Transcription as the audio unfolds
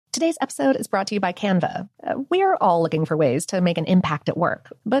Today's episode is brought to you by Canva. We're all looking for ways to make an impact at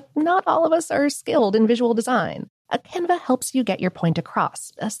work, but not all of us are skilled in visual design. Canva helps you get your point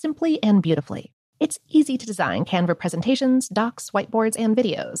across, simply and beautifully. It's easy to design Canva presentations, docs, whiteboards, and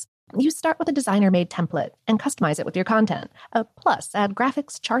videos. You start with a designer-made template and customize it with your content. Plus, add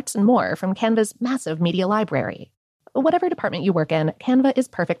graphics, charts, and more from Canva's massive media library. Whatever department you work in, Canva is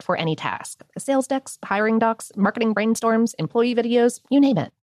perfect for any task. Sales decks, hiring docs, marketing brainstorms, employee videos, you name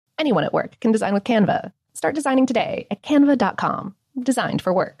it. Anyone at work can design with Canva. Start designing today at canva.com. Designed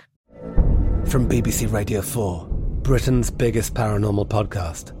for work. From BBC Radio 4, Britain's biggest paranormal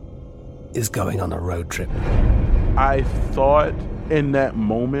podcast is going on a road trip. I thought in that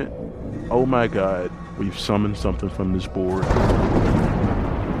moment, oh my God, we've summoned something from this board.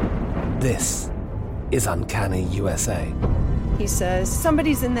 This is Uncanny USA. He says,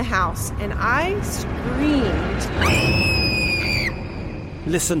 somebody's in the house, and I screamed.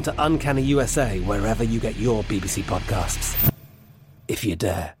 Listen to Uncanny USA wherever you get your BBC podcasts, if you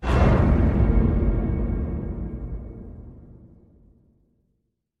dare.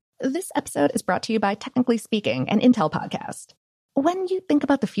 This episode is brought to you by Technically Speaking, an Intel podcast. When you think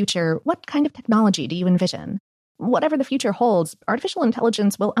about the future, what kind of technology do you envision? Whatever the future holds, artificial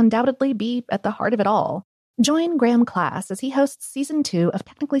intelligence will undoubtedly be at the heart of it all. Join Graham Class as he hosts Season 2 of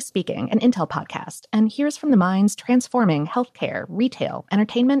Technically Speaking, an Intel podcast, and hears from the minds transforming healthcare, retail,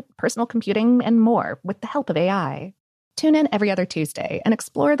 entertainment, personal computing, and more with the help of AI. Tune in every other Tuesday and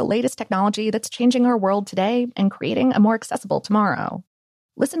explore the latest technology that's changing our world today and creating a more accessible tomorrow.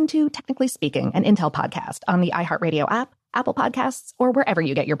 Listen to Technically Speaking, an Intel podcast on the iHeartRadio app, Apple Podcasts, or wherever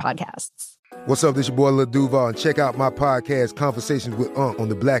you get your podcasts. What's up, this your boy Lil Duval, and check out my podcast, Conversations with Unc, on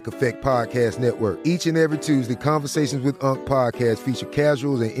the Black Effect Podcast Network. Each and every Tuesday, Conversations with Unc podcast feature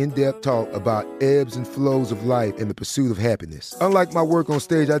casuals and in-depth talk about ebbs and flows of life and the pursuit of happiness. Unlike my work on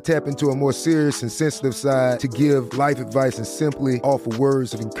stage, I tap into a more serious and sensitive side to give life advice and simply offer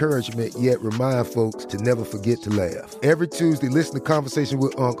words of encouragement, yet remind folks to never forget to laugh. Every Tuesday, listen to Conversations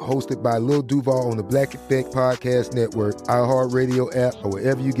with Unc, hosted by Lil Duval on the Black Effect Podcast Network, iHeartRadio app, or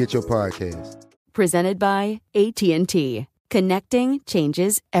wherever you get your podcasts. Presented by AT&T. Connecting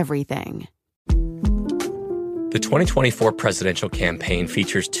changes everything. The 2024 presidential campaign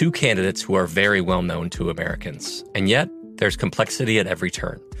features two candidates who are very well known to Americans. And yet, there's complexity at every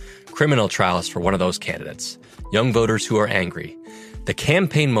turn. Criminal trials for one of those candidates. Young voters who are angry. The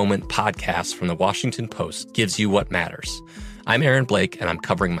Campaign Moment podcast from the Washington Post gives you what matters. I'm Aaron Blake, and I'm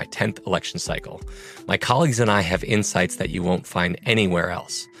covering my 10th election cycle. My colleagues and I have insights that you won't find anywhere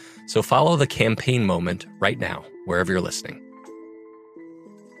else. So follow the Campaign Moment right now, wherever you're listening.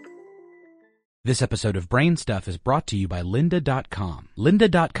 This episode of Brain Stuff is brought to you by Lynda.com.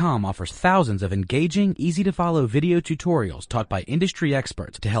 Lynda.com offers thousands of engaging, easy-to-follow video tutorials taught by industry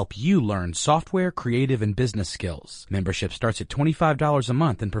experts to help you learn software, creative, and business skills. Membership starts at $25 a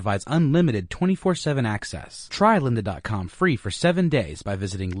month and provides unlimited 24/7 access. Try Lynda.com free for 7 days by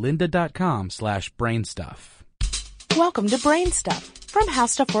visiting Lynda.com/brainstuff. Welcome to Brain Stuff from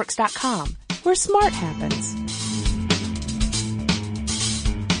HowStuffWorks.com, where smart happens.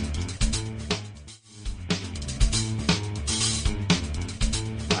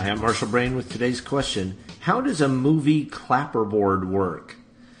 Hi, I'm Marshall Brain with today's question. How does a movie clapperboard work?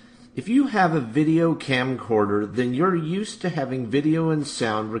 If you have a video camcorder, then you're used to having video and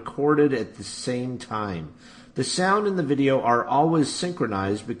sound recorded at the same time. The sound and the video are always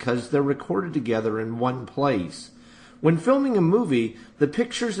synchronized because they're recorded together in one place. When filming a movie, the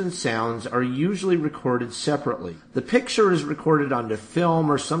pictures and sounds are usually recorded separately. The picture is recorded onto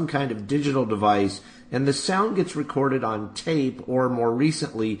film or some kind of digital device, and the sound gets recorded on tape or, more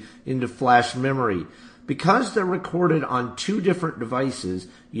recently, into flash memory. Because they're recorded on two different devices,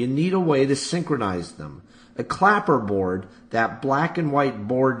 you need a way to synchronize them. A clapperboard, that black and white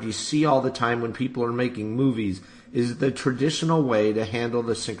board you see all the time when people are making movies, is the traditional way to handle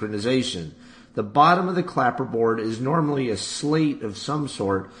the synchronization. The bottom of the clapperboard is normally a slate of some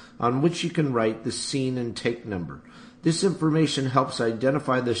sort on which you can write the scene and take number. This information helps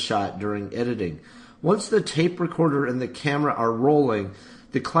identify the shot during editing. Once the tape recorder and the camera are rolling,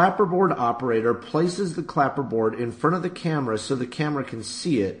 the clapperboard operator places the clapperboard in front of the camera so the camera can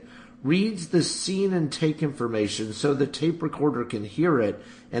see it, reads the scene and take information so the tape recorder can hear it,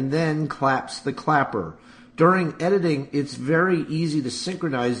 and then claps the clapper. During editing, it's very easy to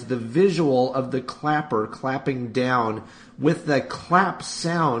synchronize the visual of the clapper clapping down with the clap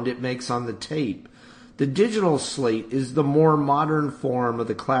sound it makes on the tape. The digital slate is the more modern form of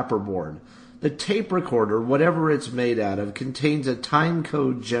the clapperboard. The tape recorder, whatever it's made out of, contains a time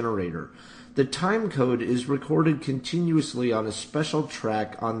code generator. The time code is recorded continuously on a special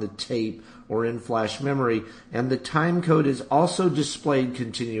track on the tape or in flash memory, and the time code is also displayed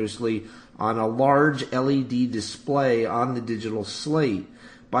continuously on a large LED display on the digital slate.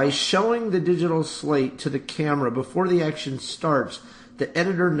 By showing the digital slate to the camera before the action starts, the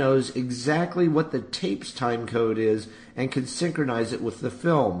editor knows exactly what the tape's time code is and can synchronize it with the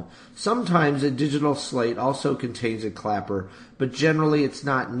film. Sometimes a digital slate also contains a clapper, but generally it's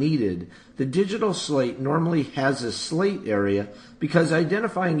not needed. The digital slate normally has a slate area because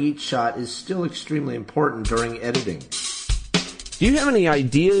identifying each shot is still extremely important during editing. Do you have any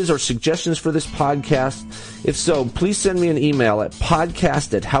ideas or suggestions for this podcast? If so, please send me an email at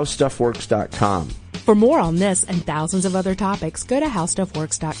podcast@howstuffworks.com. For more on this and thousands of other topics, go to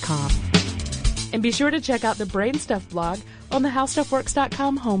howstuffworks.com. And be sure to check out the Brain Stuff blog on the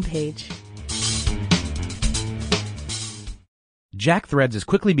howstuffworks.com homepage. Jack Threads has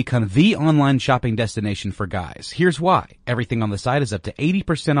quickly become the online shopping destination for guys. Here's why. Everything on the site is up to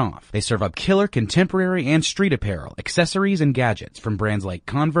 80% off. They serve up killer contemporary and street apparel, accessories, and gadgets from brands like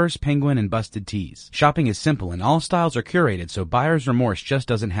Converse, Penguin, and Busted Tees. Shopping is simple and all styles are curated so buyer's remorse just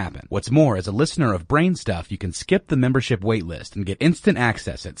doesn't happen. What's more, as a listener of Brain Stuff, you can skip the membership waitlist and get instant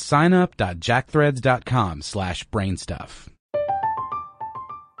access at signup.jackthreads.com/brainstuff.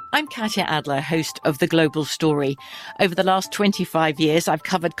 I'm Katya Adler, host of The Global Story. Over the last 25 years, I've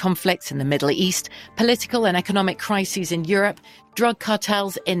covered conflicts in the Middle East, political and economic crises in Europe, drug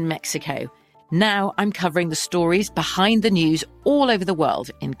cartels in Mexico. Now I'm covering the stories behind the news all over the world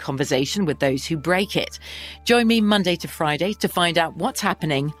in conversation with those who break it. Join me Monday to Friday to find out what's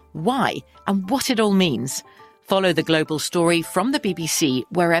happening, why, and what it all means. Follow The Global Story from the BBC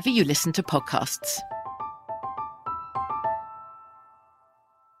wherever you listen to podcasts.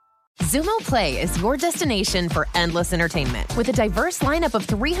 Xumo Play is your destination for endless entertainment. With a diverse lineup of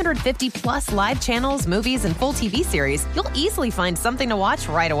 350-plus live channels, movies, and full TV series, you'll easily find something to watch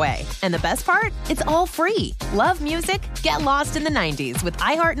right away. And the best part? It's all free. Love music? Get lost in the 90s with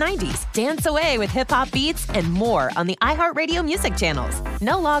iHeart 90s, dance away with hip-hop beats, and more on the iHeartRadio music channels.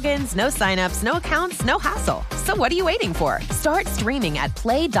 No logins, no signups, no accounts, no hassle. So what are you waiting for? Start streaming at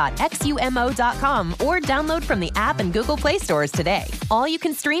play.xumo.com or download from the app and Google Play stores today. All you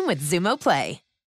can stream with Xumo Play.